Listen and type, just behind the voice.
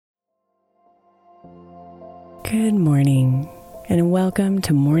Good morning, and welcome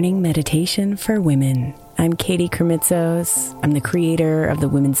to Morning Meditation for Women. I'm Katie Kremitzos. I'm the creator of the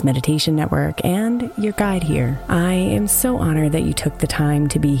Women's Meditation Network and your guide here. I am so honored that you took the time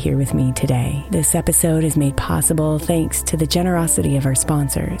to be here with me today. This episode is made possible thanks to the generosity of our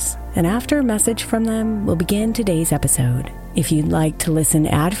sponsors. And after a message from them, we'll begin today's episode. If you'd like to listen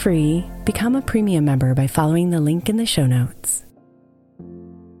ad-free, become a premium member by following the link in the show notes.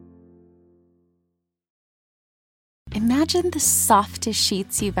 Imagine the softest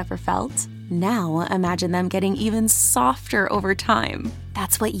sheets you've ever felt. Now imagine them getting even softer over time.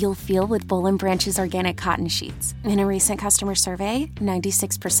 That's what you'll feel with Boll & Branch's organic cotton sheets. In a recent customer survey,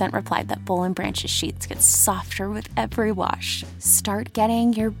 96% replied that Boll & Branch's sheets get softer with every wash. Start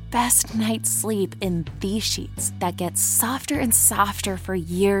getting your best night's sleep in these sheets that get softer and softer for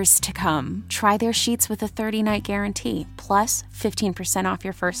years to come. Try their sheets with a 30-night guarantee, plus 15% off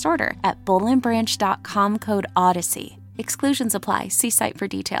your first order at bollandbranch.com code Odyssey. Exclusions apply. See site for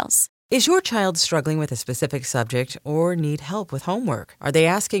details. Is your child struggling with a specific subject or need help with homework? Are they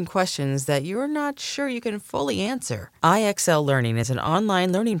asking questions that you're not sure you can fully answer? IXL Learning is an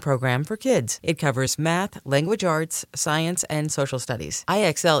online learning program for kids. It covers math, language arts, science, and social studies.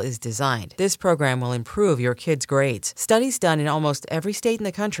 IXL is designed. This program will improve your kids' grades. Studies done in almost every state in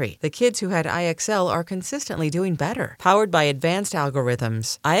the country. The kids who had IXL are consistently doing better. Powered by advanced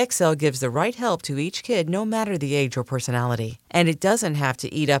algorithms, IXL gives the right help to each kid no matter the age or personality. And it doesn't have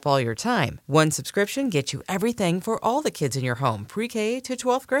to eat up all your time. One subscription gets you everything for all the kids in your home, pre-K to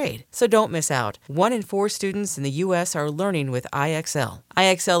 12th grade. So don't miss out. 1 in 4 students in the U.S. are learning with IXL.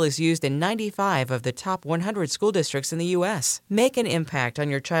 IXL is used in 95 of the top 100 school districts in the U.S. Make an impact on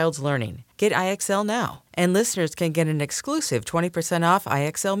your child's learning. Get IXL now. And listeners can get an exclusive 20% off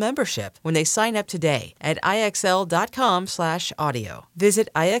IXL membership when they sign up today at IXL.com/audio. Visit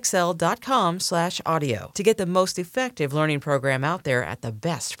IXL.com/audio to get the most effective learning program out there at the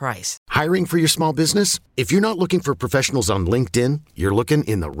best price. Hiring for your small business? If you're not looking for professionals on LinkedIn, you're looking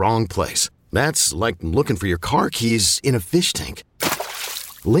in the wrong place. That's like looking for your car keys in a fish tank.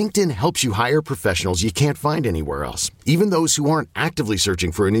 LinkedIn helps you hire professionals you can't find anywhere else, even those who aren't actively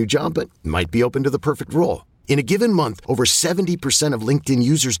searching for a new job but might be open to the perfect role. In a given month, over 70% of LinkedIn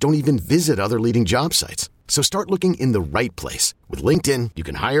users don't even visit other leading job sites. So start looking in the right place. With LinkedIn, you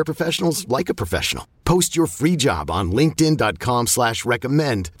can hire professionals like a professional. Post your free job on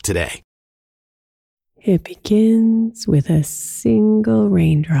linkedin.com/recommend today. It begins with a single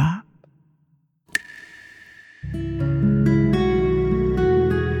raindrop.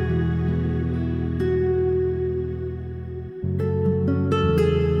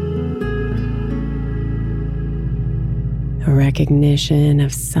 A recognition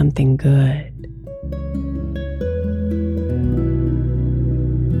of something good.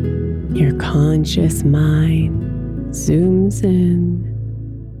 Your conscious mind zooms in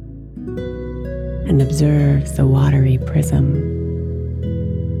and observes the watery prism.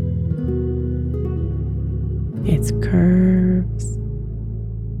 Its curves,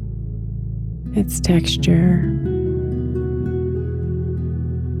 its texture,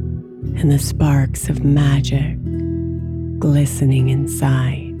 and the sparks of magic glistening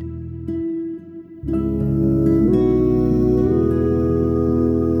inside.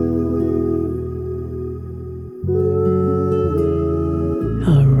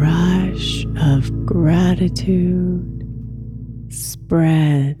 A rush of gratitude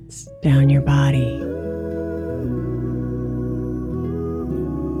spreads down your body.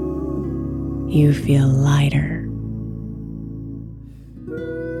 You feel lighter,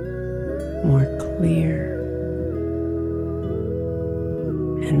 more clear,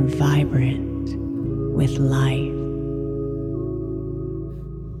 and vibrant with life.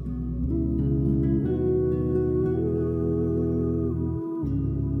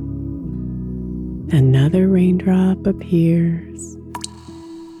 Another raindrop appears,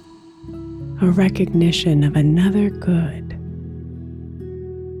 a recognition of another good.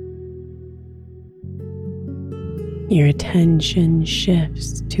 Your attention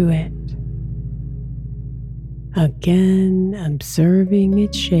shifts to it, again observing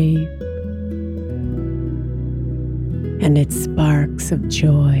its shape and its sparks of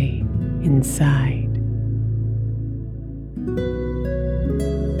joy inside.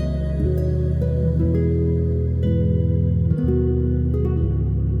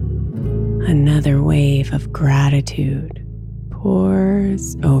 Another wave of gratitude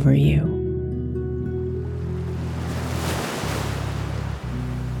pours over you.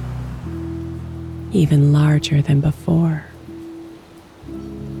 Even larger than before.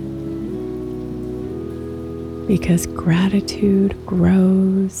 Because gratitude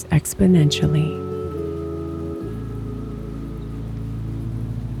grows exponentially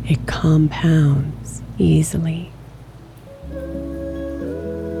it compounds easily.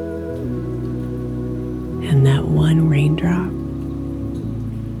 And that one raindrop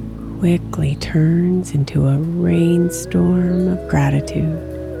quickly turns into a rainstorm of gratitude,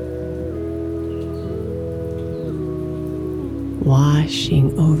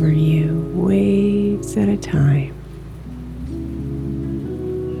 washing over you waves at a time,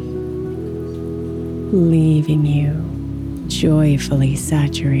 leaving you joyfully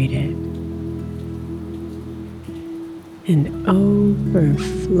saturated and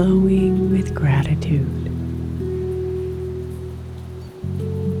overflowing with gratitude.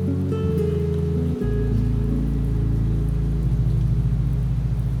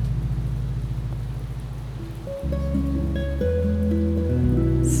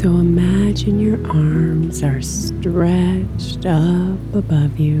 So imagine your arms are stretched up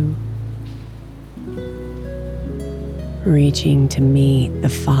above you, reaching to meet the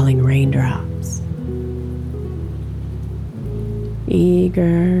falling raindrops,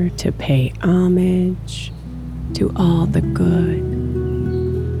 eager to pay homage to all the good.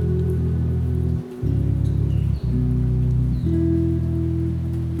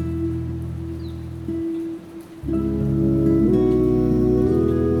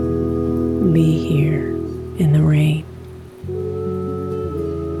 Be here in the rain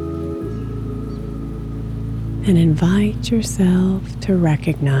and invite yourself to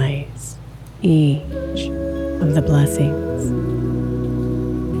recognize each of the blessings.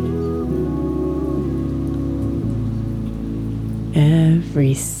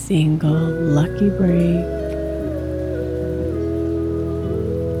 Every single lucky break,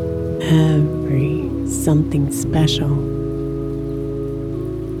 every something special,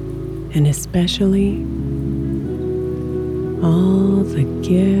 and especially all the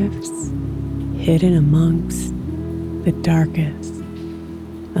gifts hidden amongst the darkest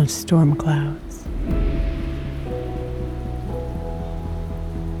of storm clouds.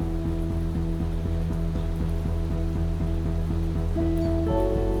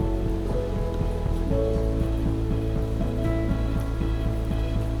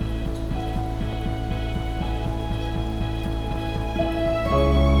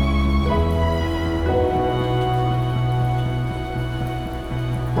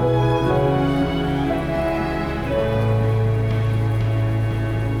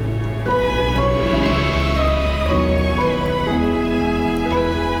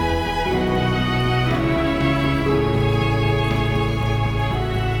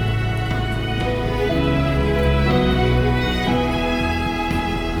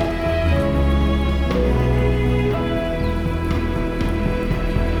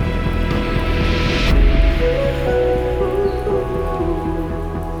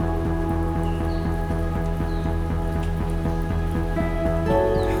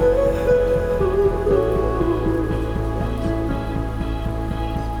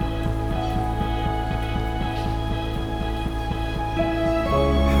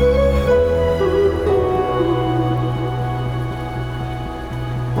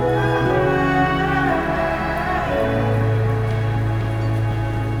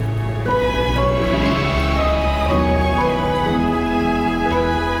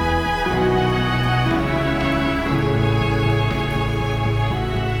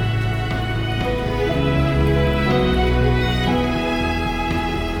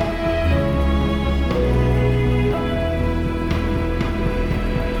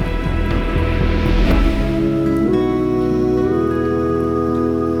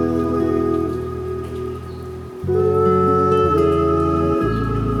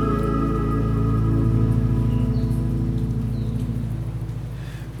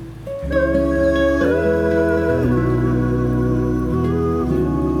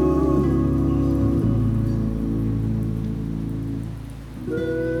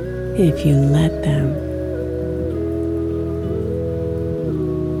 If you let them,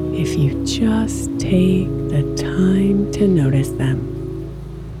 if you just take the time to notice them,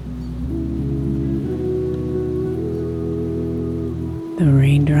 the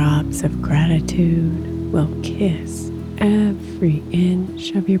raindrops of gratitude will kiss every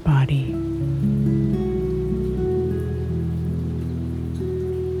inch of your body,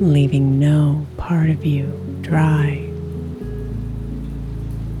 leaving no part of you dry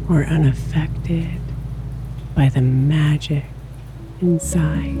or unaffected by the magic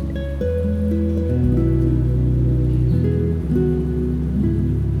inside.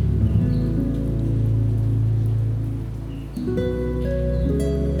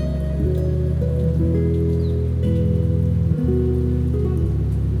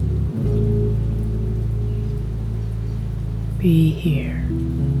 Be here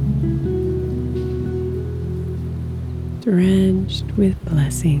drenched with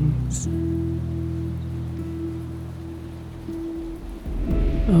blessings,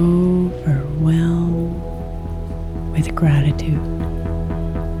 overwhelmed with gratitude.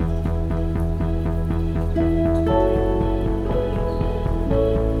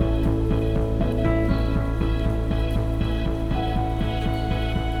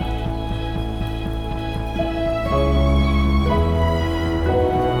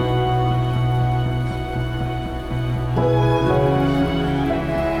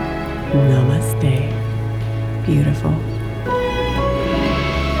 Namaste, beautiful.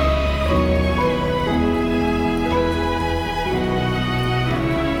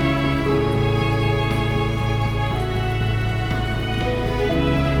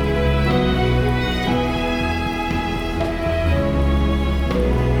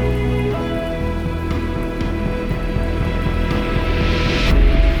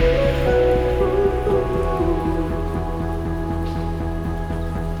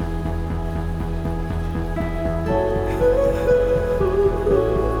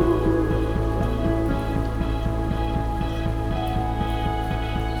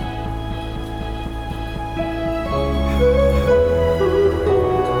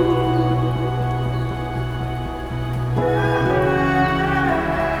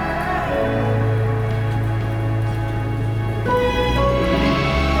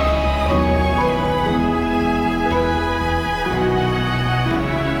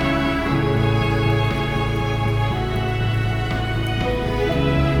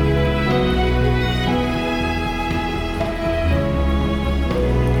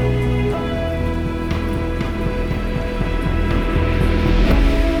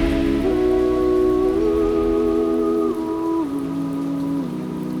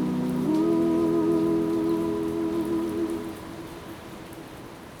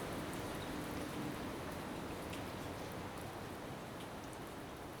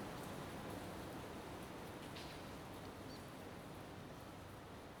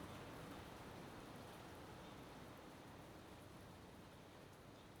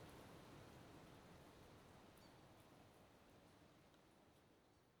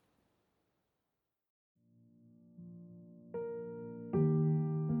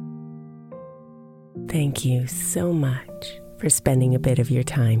 Thank you so much for spending a bit of your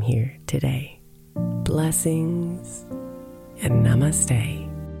time here today. Blessings and namaste.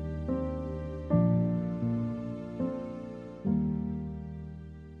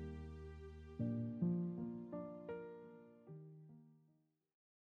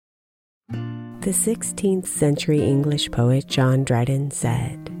 The 16th century English poet John Dryden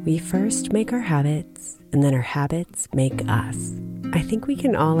said, "We first make our habits, and then our habits make us." I think we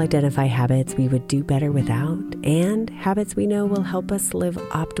can all identify habits we would do better without, and habits we know will help us live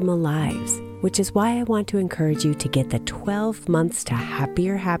optimal lives, which is why I want to encourage you to get the 12 Months to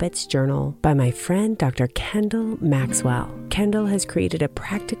Happier Habits journal by my friend Dr. Kendall Maxwell. Kendall has created a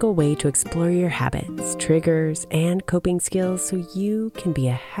practical way to explore your habits, triggers, and coping skills so you can be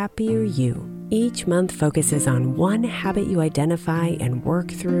a happier you. Each month focuses on one habit you identify and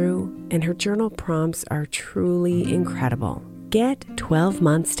work through, and her journal prompts are truly incredible. Get 12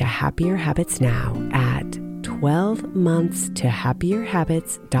 Months to Happier Habits now at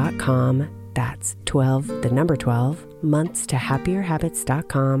 12monthstohappierhabits.com. That's 12, the number 12,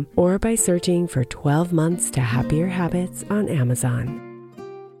 monthstohappierhabits.com, or by searching for 12 Months to Happier Habits on Amazon.